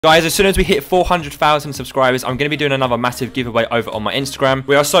Guys, as soon as we hit 400,000 subscribers, I'm going to be doing another massive giveaway over on my Instagram.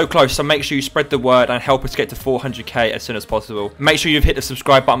 We are so close, so make sure you spread the word and help us get to 400k as soon as possible. Make sure you've hit the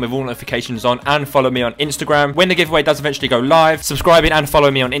subscribe button with all notifications on and follow me on Instagram. When the giveaway does eventually go live, subscribing and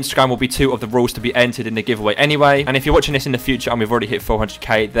following me on Instagram will be two of the rules to be entered in the giveaway anyway. And if you're watching this in the future and we've already hit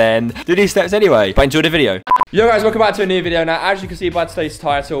 400k, then do these steps anyway. But enjoy the video. Yo guys, welcome back to a new video. Now, as you can see by today's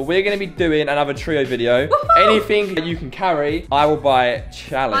title, we're going to be doing another trio video. Anything that you can carry, I will buy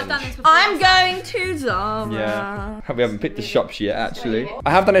challenge. I've done this before. I'm going to Zara. Yeah, we haven't picked the shops yet actually. I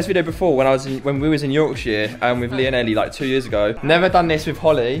have done this video before when we was in Yorkshire with Lee and Ellie like 2 years ago. Never done this with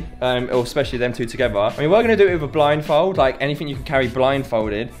Holly, or especially them two together. I mean, we're going to do it with a blindfold, like anything you can carry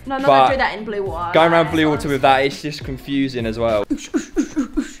blindfolded. No, I'm not going to do that in blue water. Going around blue water with that, it's just confusing as well.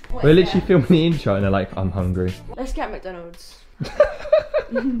 We're literally filming the intro and they're like, I'm hungry. Let's get McDonald's.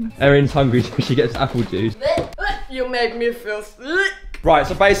 Erin's hungry, so she gets apple juice. You make me feel sick. Right,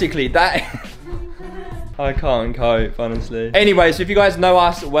 so basically that... I can't cope, honestly. Anyway, so if you guys know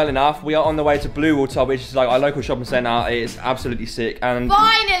us well enough, we are on the way to Blue Water, which is like our local shopping centre. It's absolutely sick. And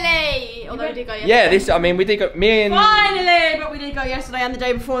finally! Although we did go yesterday. Yeah, we did go, Finally! But we did go yesterday and the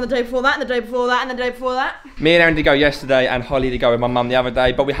day before and the day before that and the day before that and the day before that. Me and Erin did go yesterday and Holly did go with my mum the other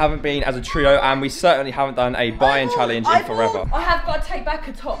day, but we haven't been as a trio and we certainly haven't done a buy-in challenge in forever. I have got to take back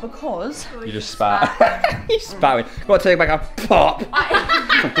a top because... You just spat. You spat. Got to take back a pop. I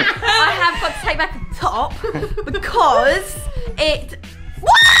have got to take back a top because it...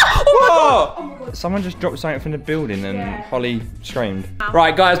 Whoa! Oh my God. Someone just dropped something from the building and Holly screamed.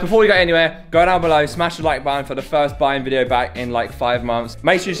 Right guys, before we go anywhere, go down below, smash the like button for the first buy-in video back in like 5 months.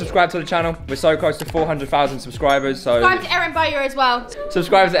 Make sure you subscribe to the channel. We're so close to 400,000 subscribers, so... Subscribe to Erin Bowyer as well.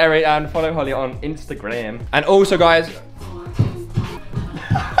 Subscribe to Erin and follow Holly on Instagram. And also guys...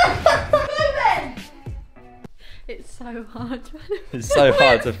 It's so hard. It's so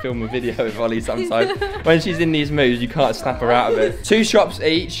hard to film a video with Holly sometimes. When she's in these moods, you can't snap her out of it. 2 shops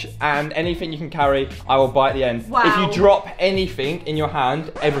each, and anything you can carry, I will buy at the end. Wow. If you drop anything in your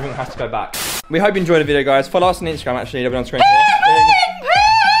hand, everything has to go back. We hope you enjoyed the video, guys. Follow us on Instagram, actually. They'll be on screen here.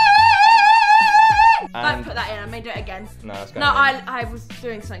 Don't put that in, I may do it again. No, that's going I was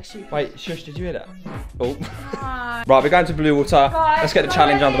doing something stupid. Wait, shush, did you hear that? Oh. Right, we're going to Blue Water. Let's get the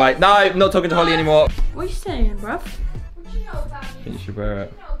challenge on the way. No, I'm not talking to Holly anymore. What are you saying, bruv? What do you know about me? I think you should wear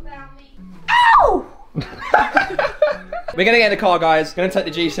it. What do you know about me? Ow! We're gonna get in the car, guys. Gonna take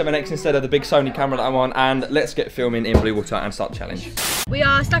the G7X instead of the big Sony camera that I'm on, and let's get filming in Blue Water and start the challenge. We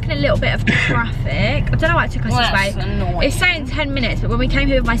are stuck in a little bit of traffic. I don't know why it took us this way. Annoying. It's saying 10 minutes, but when we came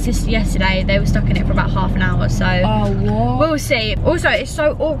here with my sister yesterday, they were stuck in it for about half an hour, so we'll see. Also, it's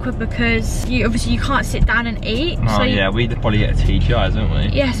so awkward because obviously you can't sit down and eat. Oh so yeah, we'd probably get a TGI, don't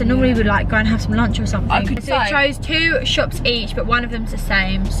we? Yeah, so normally we'd like go and have some lunch or something. So say. we chose 2 shops each, but one of them's the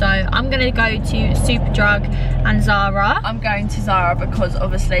same. So I'm gonna go to Superdrug and Zara. I'm going to Zara because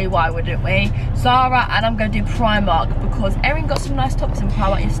obviously, why wouldn't we? Zara, and I'm going to do Primark because Erin got some nice tops in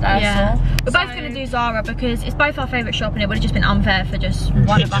Primark yesterday. Yeah, we're both going to do Zara because it's both our favourite shop and it would have just been unfair for just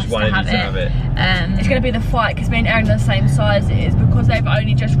one of us to have it. It's going to be the fight because me and Erin are the same sizes because they've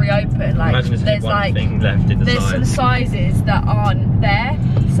only just reopened. Like, there's like thing left in the there's some sizes that aren't there.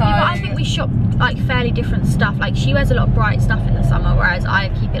 So yeah, but I think we shop like fairly different stuff. Like she wears a lot of bright stuff in the summer, whereas I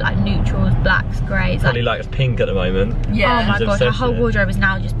keep it like neutrals, blacks, greys. Holly likes pink at the moment. Yeah. Oh my god, her whole wardrobe is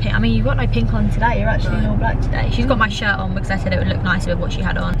now just pink. I mean, you've got no pink on today. You're actually in all black today. She's got my shirt on because I said it would look nicer with what she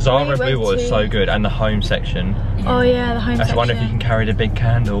had on. Zara and Blue Water is so good, and the home section. Oh yeah, the home section. I wonder if you can carry the big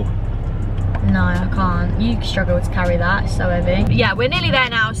candle. No, I can't. You struggle to carry that. It's so heavy. But yeah, we're nearly there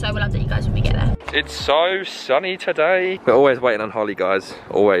now, so we'll update you guys when we get there. It's so sunny today. We're always waiting on Holly, guys.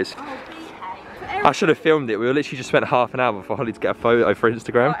 Always. I should have filmed it. We literally just spent half an hour before Holly to get a photo for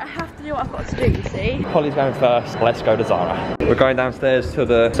Instagram. I have to do what I've got to do, you see. Holly's going first. Let's go to Zara. We're going downstairs to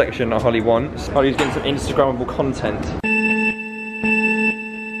the section that Holly wants. Holly's getting some Instagrammable content.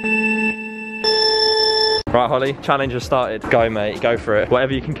 Right, Holly, challenge has started. Go, mate, go for it.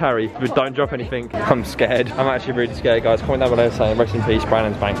 Whatever you can carry, but don't drop anything. I'm scared. I'm actually really scared, guys. Comment down below saying rest in peace,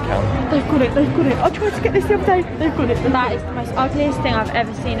 Brandon's bank account. They've got it, they've got it. I tried to get this the other day. They've got it. That is the most ugliest thing I've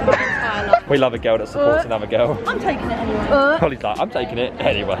ever seen in my entire life. We love a girl that supports another girl. I'm taking it anyway. Holly's like, I'm taking it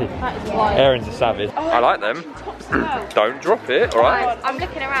anyway. That is wild. Erin's a savage. I like them. Don't drop it, alright? I'm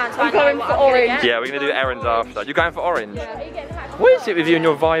looking around, so I'm going for orange. Yeah, we're going to do Erin's after. You're going for orange? What is it with you and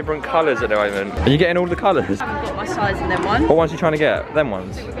your vibrant colours at the moment? Are you getting all the colours? I haven't got my size in them ones. What ones are you trying to get? Them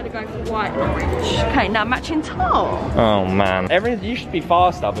ones? We're going to go for white and orange. Okay, now matching top. Oh man. Erin, you should be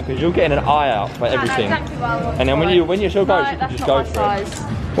faster because you're getting an eye out for everything. Exactly what I want. And then when you show go, you can just go for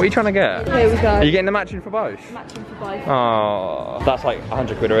it. What are you trying to get? Here we go. Are you getting the matching for both? Matching for both. Oh, that's like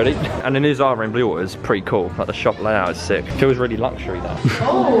 100 quid already. And the new Zara in Bluewater is pretty cool. Like the shop layout is sick. Feels really luxury there.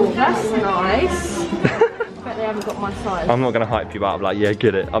 Oh, that's nice. I bet they haven't got my size. I'm not gonna hype you up. I'm like, yeah,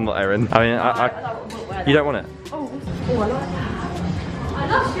 get it. I'm not Erin. I mean, you don't want it. Oh, I like that. I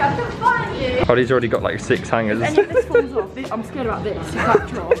lost you, I couldn't find you. Holly's already got like 6 hangers. Any of this falls off, I'm scared about this. If that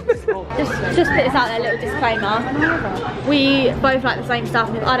drops. Just put this out there, little disclaimer. We both like the same stuff,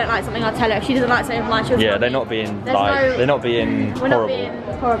 and if I don't like something, I'll tell her. If she doesn't like something of mine, she'll tell me. They're not being We're not being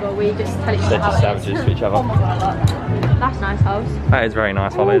horrible. We just tell each other. They're just savages to each other. Oh my god, I like that. That's nice, Holes. That is very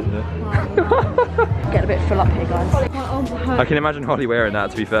nice, Holly, isn't it? Get a bit full up here, guys. I can imagine Holly wearing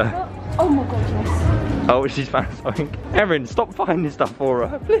that, to be fair. Oh my god, yes. Oh, she's found something. Erin, stop finding stuff for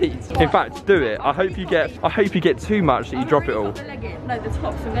her, please. In fact, do it. I hope you get too much that you drop it all. No, the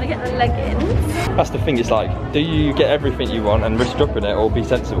tops. I'm gonna get the leggings. That's the thing. It's like, do you get everything you want and risk dropping it, or be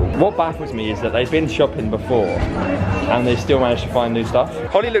sensible? What baffles me is that they've been shopping before, and they still managed to find new stuff.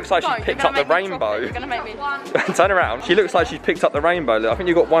 Holly looks like she's picked up the rainbow. You're gonna make me. Turn around. She looks like she's picked up the rainbow. I think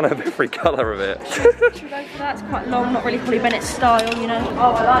you got one of every colour of it. Should we go for that? It's quite long, not really Holly Bennett style, you know.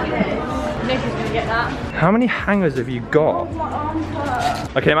 Oh, I like this. Nikki's gonna get that. How many hangers have you got? My arms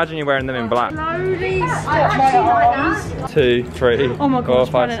hurt. Okay, imagine you're wearing them in black. Slowly stop my arms. 2, 3, Oh my god, 4,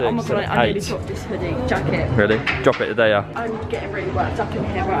 5, Brandon, 6, oh my god, 7, I nearly 8. dropped this hoodie jacket. Really? Drop it today, yeah. I'm getting really worked up in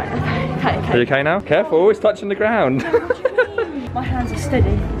here, right? Okay, Are you okay now? Careful, it's touching the ground. What do you mean? My hands are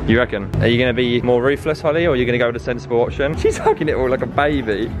steady. You reckon? Are you going to be more ruthless, Holly, or are you going to go with a sensible option? She's hugging it all like a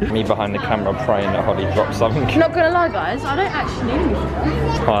baby. Me behind the camera praying that Holly drops something. Not gonna lie, guys, I don't actually need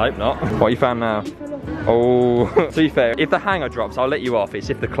anything. I hope not. What you found now? Oh, to be fair, if the hanger drops, I'll let you off. It's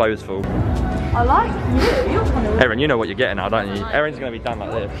if the clothes fall. I like you. You're coming with Erin, you know what you're getting now, don't you? Erin's going to be done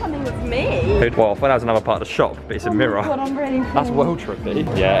like this. coming with me. Well, when I was another part of the shop, but it's a mirror. Oh my god, I'm ready. That's well trippy.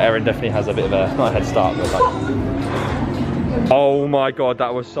 Yeah, Erin definitely has a bit of a, not a head start, but like... Oh my god,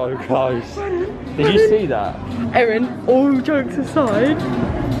 that was so close. Did you see that? Erin, all jokes aside,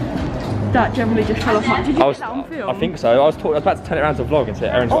 that generally just fell off my... Did you get that on film? I think so. I was about to turn it around to vlog and say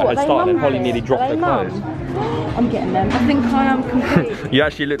Erin's got a head start, and then Holly nearly dropped her clothes. I'm getting them. I think I am complete. You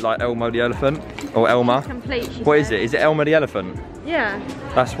actually look like Elmo the elephant, or Elma. Complete. What is it? Is it Elma the elephant? Yeah.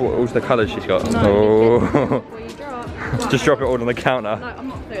 That's what all the colours she's got. No, Oh. Before you drop. Just drop it all on the counter. No, I'm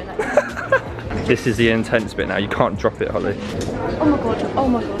not doing that. This is the intense bit now. You can't drop it, Holly. Oh my god, oh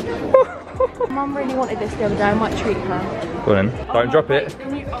my god. Mum really wanted this the other day. I might treat her. Go on then. Don't drop it.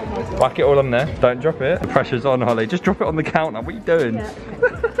 Can you, oh my god. Whack it all on there. Don't drop it. The pressure's on, Holly. Just drop it on the counter. What are you doing? Yeah.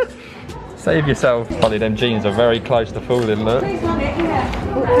 Save yourself. Holly, them jeans are very close to falling, look.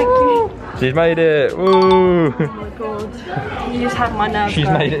 Oh, thank you. She's made it. Woo! Oh my god. You just had my nerves She's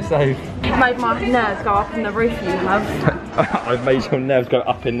go. made it safe. You've made my nerves go up in the roof, you have. I've made your nerves go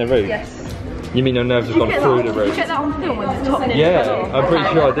up in the roof. Yes. You mean your nerves have Did gone you through get the that? Did you roof? get that on film when the top nearly Yeah, fell off? I'm pretty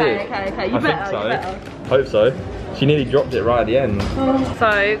sure I did. Okay. You I better, think so. you better. Hope so. She nearly dropped it right at the end.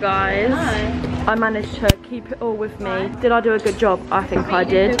 So guys, I managed to keep it all with me. Did I do a good job? I think I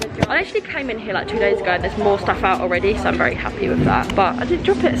did. I actually came in here like 2 days ago and there's more stuff out already, so I'm very happy with that. But I did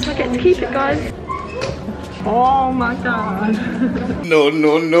drop it, so I get to keep it, guys. Oh my god. No.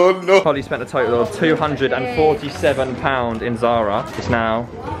 Holly spent a total of £247 in Zara. It's now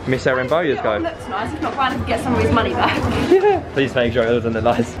Miss Erin Bowyer's It go. looks nice, if not Brandon can get some of his money back. Please make sure it doesn't look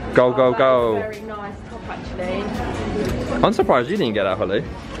nice. Go, go, go. Very nice top actually. I'm surprised you didn't get that, Holly.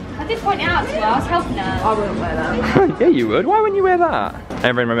 I did point it out to her. I was helping her. I wouldn't wear that. Yeah, you would. Why wouldn't you wear that?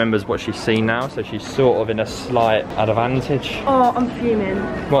 Erin remembers what she's seen now, so she's sort of in a slight advantage. Oh, I'm fuming.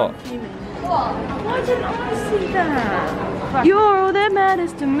 What? Why didn't I see that? You're all that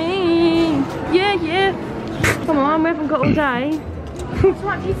matters to me. Yeah. Come on, we haven't got all day. It's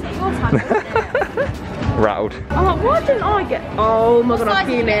like you take your time. Rattled. I'm like, why didn't I get... Oh my god, I'm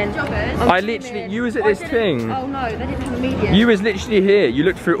fuming. I literally, you was at this thing. Oh no, they didn't have a medium. You was literally here. You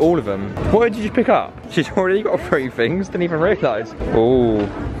looked through all of them. What did you pick up? She's already got 3 things. Didn't even realise. Oh,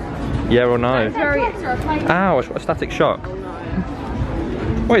 yeah or no? Ow, I got a static shock.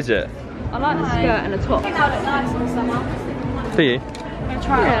 What is it? I like the skirt and the top. That would look nice in the summer. Do you? I'm gonna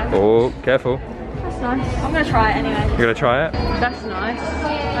try it. Oh, careful. That's nice. I'm gonna try it anyway. You're gonna try it? That's nice.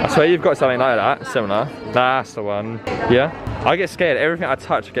 I swear you've got something like that, similar. That's the one. Yeah? I get scared. Everything I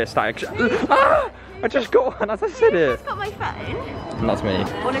touch gets static shock. Ah! I just got one, as I said it. I've got my phone. Not me.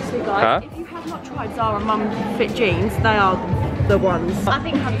 Honestly, guys, if you have not tried Zara Mum Fit jeans, they are the ones. I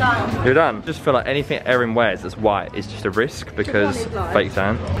think I'm done. You're done? Just feel like anything Erin wears that's white is just a risk because fake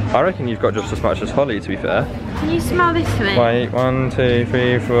tan. I reckon you've got just as much as Holly, to be fair. Can you smell this to me? Wait, 1, 2,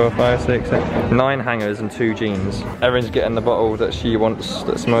 3, 4, 5, 6, 7, 9 hangers and 2 jeans. Erin's getting the bottle that she wants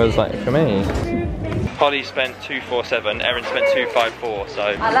that smells like for me. Holly spent 247, Erin spent 254, so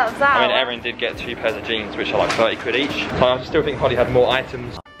I love that. I mean, Erin did get 2 pairs of jeans, which are like 30 quid each. So I still think Holly had more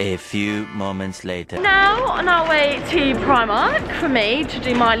items. A few moments later. Now on our way to Primark for me to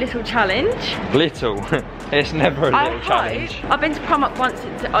do my little challenge. Little. It's never a little challenge. I've been to Primark once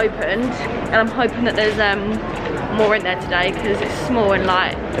since it opened, and I'm hoping that there's more in there today because it's small and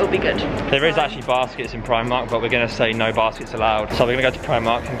light. It'll be good. There is actually baskets in Primark, but we're going to say no baskets allowed. So we're going to go to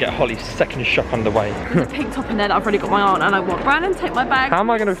Primark and get Holly's second shop underway. There's a pink top in there that I've already got my aunt and I want. Brandon, take my bag. How am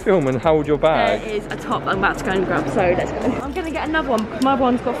I going to film and hold your bag? There is a top I'm about to go and grab, so let's go. I'm going to get another one because my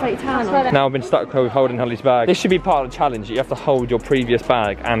one's got fake tan on. Now I've been stuck holding Holly's bag. This should be part of the challenge. You have to hold your previous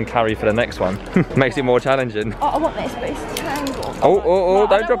bag and carry for the next one. Makes it more challenging. Oh, I want this, but it's a tangle. Oh,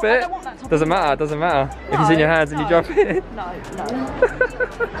 don't drop it. Doesn't matter, doesn't matter. If it's in your hands and you drop it. No.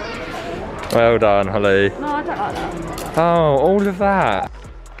 Well done, Holly. No, I don't like that. Oh, all of that.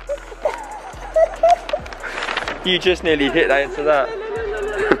 You just nearly hit that into that.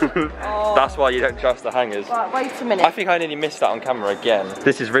 That's why you don't trust the hangers. Right, wait a minute. I think I nearly missed that on camera again.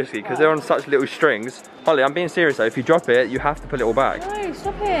 This is risky because they're on such little strings. Holly, I'm being serious though. If you drop it, you have to pull it all back. No,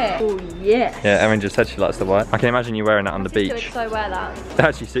 stop it. Oh, yes. Yeah, Erin just said she likes the white. I can imagine you wearing that on the beach. So wear that. It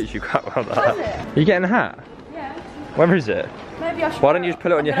actually suits you quite well. That. Does it? Are you getting a hat? Yeah. Where is it? Maybe I should. Why don't you just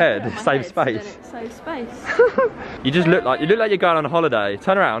put it on your head? Save space. Save space. You just look like you're going on a holiday.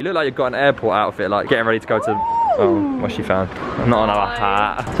 Turn around. You look like you've got an airport outfit, like getting ready to go to. Oh, what's she found? Not another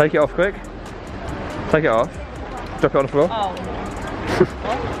hat. Take it off quick. Take it off. Drop it on the floor. Oh no.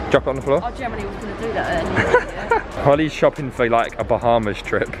 Drop it on the floor. I generally was going to do that. Holly's shopping for like a Bahamas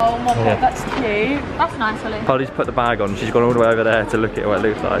trip. Oh my god, that's cute. That's nice, Holly. Holly's put the bag on. She's gone all the way over there to look at what it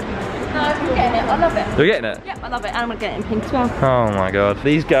looks like. No, I'm getting it. I love it. You're getting it? Yep, I love it. And I'm going to get it in pink as well. Oh my god.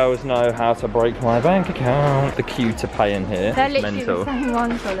 These girls know how to break my bank account. The queue to pay in here. They're is literally mental. the same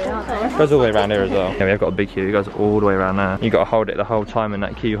ones, Holly, aren't they? It goes all the way around here as well. Yeah, we have got a big queue. It goes all the way around there. You got to hold it the whole time in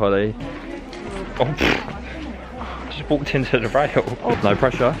that queue, Holly. Oh, just walked into the rail. Oh. No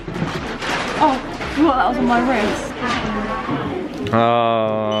pressure. Oh, what? That was on my wrist.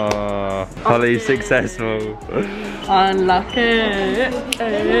 Oh, Holly's successful. Unlucky.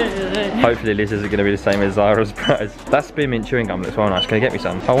 Hopefully this isn't going to be the same as Zara's prize. That spearmint chewing gum looks well nice. Can you get me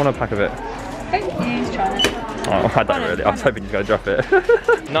some? I want a pack of it. Please try it. Oh, I don't really. I was hoping you were going to drop it.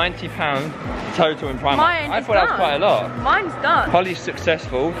 £90 total in Primark. I thought that was quite a lot. Mine's done. Holly's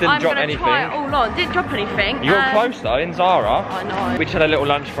successful. Didn't drop anything. I'm going to try it all on. Didn't drop anything. You got close though in Zara. I know. We just had a little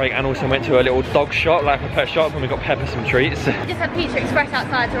lunch break and also went to a little dog shop, like a pet shop, and we got Pepper some treats. Just had Pizza Express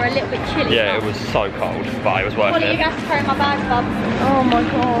outside, so we're a little bit chilly. Yeah, it was so cold, but it was worth Holly, it. you have to carry my bags, bub. Oh my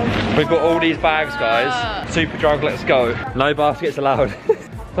god. We've got all these bags, guys. Super drug, let's go. No baskets allowed.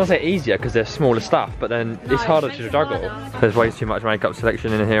 I don't say easier because they're smaller stuff, but then it's harder to juggle. There's way too much makeup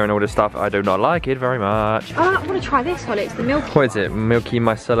selection in here and all this stuff. I do not like it very much. I want to try this, Holly. It's the milky. What is it? Milky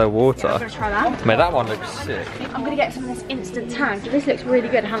Micellar water. I'm going to try that. Mate, that one looks sick. I'm going to get some of this instant tang. This looks really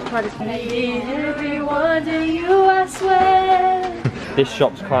good. I haven't tried this. Everyone do you, I swear. This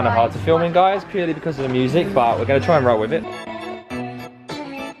shop's kind of hard to film in, guys, purely because of the music, but we're going to try and roll with it.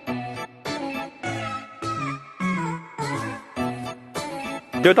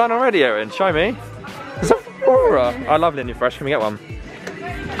 You're done already, Erin. Show me. It's a Aura. I love Linen Fresh. Can we get one?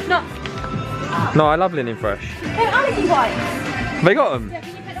 No. No, I love Linen Fresh. Hey, allergy wipes. They got them. Yeah,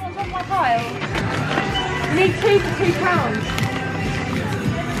 can you put the ones on my pile? We need 2 for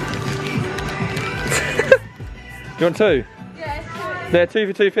 £2. You want 2? Yeah, They're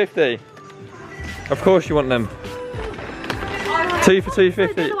 2 for £2.50. Of course you want them. 2 for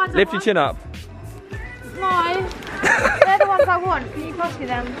 £2.50. Lift your chin up. No. They're the ones I want. Can you pass me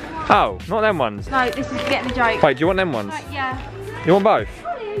them? Oh, not them ones. No, this is getting the joke. Wait, do you want them ones? Right, yeah. You want both?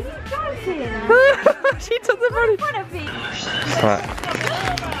 Holly, are you joking? She took them already. One of each. Right.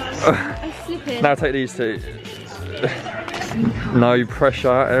 I'm slipping. Now take these 2. No pressure,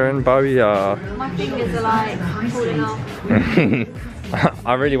 Erin. Booyah. My fingers are like falling off.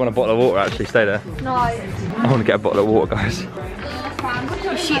 I really want a bottle of water, actually. Stay there. No. I want to get a bottle of water, guys.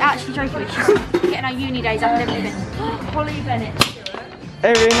 Is she actually joking? She's getting her uni days up and everything. Holly Bennett.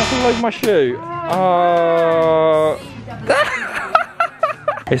 Erin, I feel like my shoe. Oh.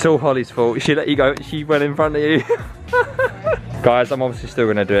 It's all Holly's fault. She let you go. She went in front of you. Guys, I'm obviously still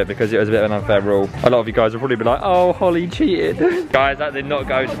gonna do it because it was a bit of an unfair rule. A lot of you guys will probably be like, oh, Holly cheated. Guys, that did not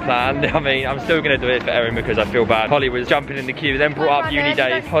go to plan. I mean, I'm still gonna do it for Erin because I feel bad. Holly was jumping in the queue, then brought up uni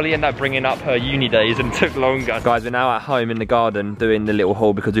days. Holly ended up bringing up her uni days and took longer. Guys, we're now at home in the garden doing the little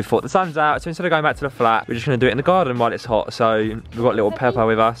haul because we thought the sun's out, so instead of going back to the flat, we're just gonna do it in the garden while it's hot. So we've got little Pepper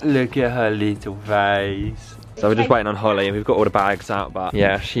with us. Look at her little face. So we're just waiting on Holly. We've got all the bags out, but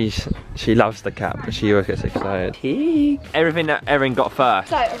yeah, she loves the cap, but she always gets excited. Everything that Erin got first.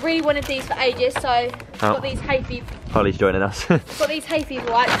 So I really wanted these for ages, so I've got these hay fever. Holly's joining us. I've got these hay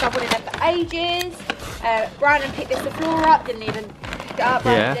fever wipes, so I've wanted them for ages. Brandon picked this the floor up, didn't even pick it up.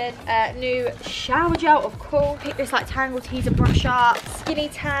 Brandon did. New shower gel, of course. Picked this like Tangle Teaser brush up, skinny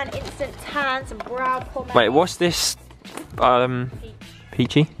tan, instant tan, some brow pomade. Wait, what's this?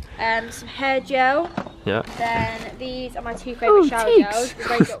 Peachy? Some hair gel. Yeah. Then these are my two favourite shower gels. The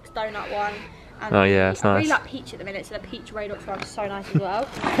Radox donut one. And oh yeah, it's nice. I really like peach at the minute, so the peach Radox one is so nice as well.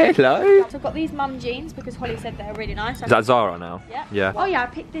 Hello. So I've got these mum jeans because Holly said they're really nice. Is that Zara now? Yeah. Yeah. Oh yeah, I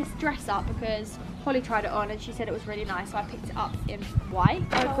picked this dress up because Holly tried it on and she said it was really nice, so I picked it up in white.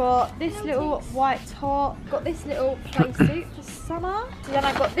 I've got this little white top, got this little play suit for summer. So then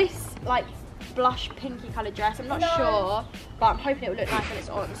I've got this like blush pinky coloured dress. I'm not sure, but I'm hoping it will look nice when it's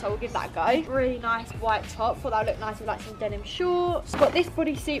on, so we'll give that a go. Really nice white top. Thought that would look nice with like some denim shorts. Got this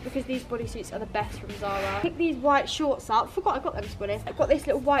bodysuit because these bodysuits are the best from Zara. Picked these white shorts up. Forgot I got them, to be honest. I've got this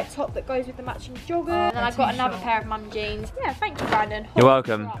little white top that goes with the matching jogger. And then I've got another pair of mum jeans. Yeah, thank you, Brandon. You're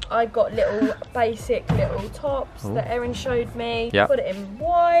welcome. I got little basic little tops that Erin showed me. Yeah. Got it in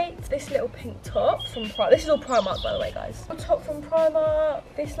white. This little pink top from Primark. This is all Primark, by the way, guys. A top from Primark.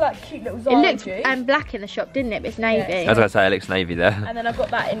 This like cute little Zara. It looked black in the shop, didn't it? But it's navy. I was gonna say it looks navy there. And then I've got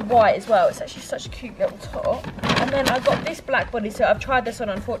that in white as well. It's actually such a cute little top. And then I've got this black bodysuit. I've tried this on.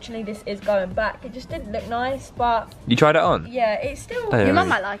 Unfortunately, this is going back. It just didn't look nice, but You tried it on? yeah, it's still. Your mum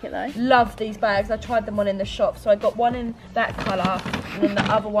might like it though. Love these bags. I tried them on in the shop. So I got one in that colour and then the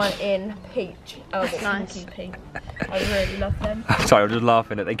other one in peach. Oh, that's nice. Pink. I really love them. Sorry, I'm just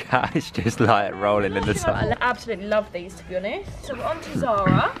laughing at the cat. It's just like rolling in the sun. I absolutely love these, to be honest. So we're on to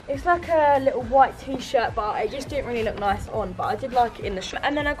Zara. It's like a little white t-shirt, but it just didn't really look nice on, but I did like it in the shop.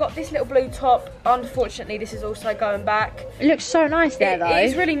 And then I got this little blue top. Unfortunately, this is also going back. It looks so nice there though. It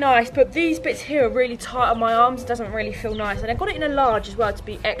is really nice, but these bits here are really tight on my arms. It doesn't really feel nice. And I got it in a large as well to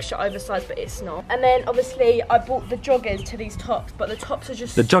be extra oversized, but it's not. And then obviously I bought the joggers to these tops, but the tops are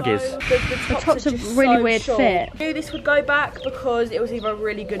just The joggers? The tops are just really so weird short. fit. I knew this would go back because it was either a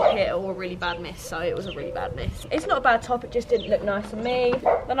really good hit or a really bad miss, so it was a really bad miss. It's not a bad top, it just didn't look nice on me.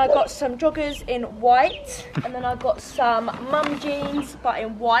 Then I got some joggers in white, and then I got some mum jeans, but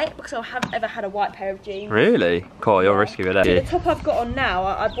in white, because I haven't ever had a white pair of jeans. Really? Cool, you're risky with that. The top I've got on now,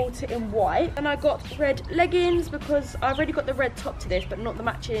 I bought it in white. And I got red leggings because I've already got the red top to this, but not the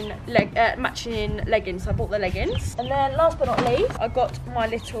matching leggings, so I bought the leggings. And then last but not least, I got my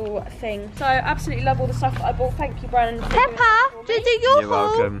little thing. So I absolutely love all the stuff that I bought. Thank you, Brandon. Peppa, do your You're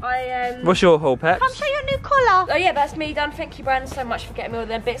haul. welcome. I What's your haul, Peps? Come show your new collar. Oh yeah, that's me done. Thank you, Brandon, so much for getting me all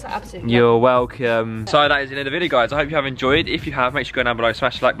them bits. I absolutely You're welcome. So that is the end of the video, guys. I hope you have enjoyed. If you have, make sure you go down below,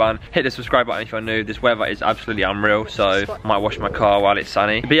 smash the like button, hit the subscribe button if you're new. This weather is absolutely unreal, so I might wash my car while it's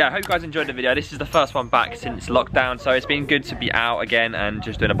sunny. But yeah, I hope you guys enjoyed the video. This is the first one back since lockdown, so it's been good to be out again and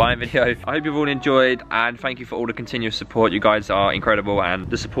just doing a buying video. I hope you've all enjoyed, and thank you for all the continuous support. You guys are incredible, and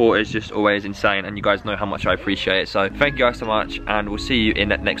the support is just always insane, and you guys know how much I appreciate it. So thank you guys so much, and we'll see you in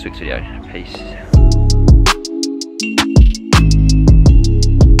next week's video. Peace.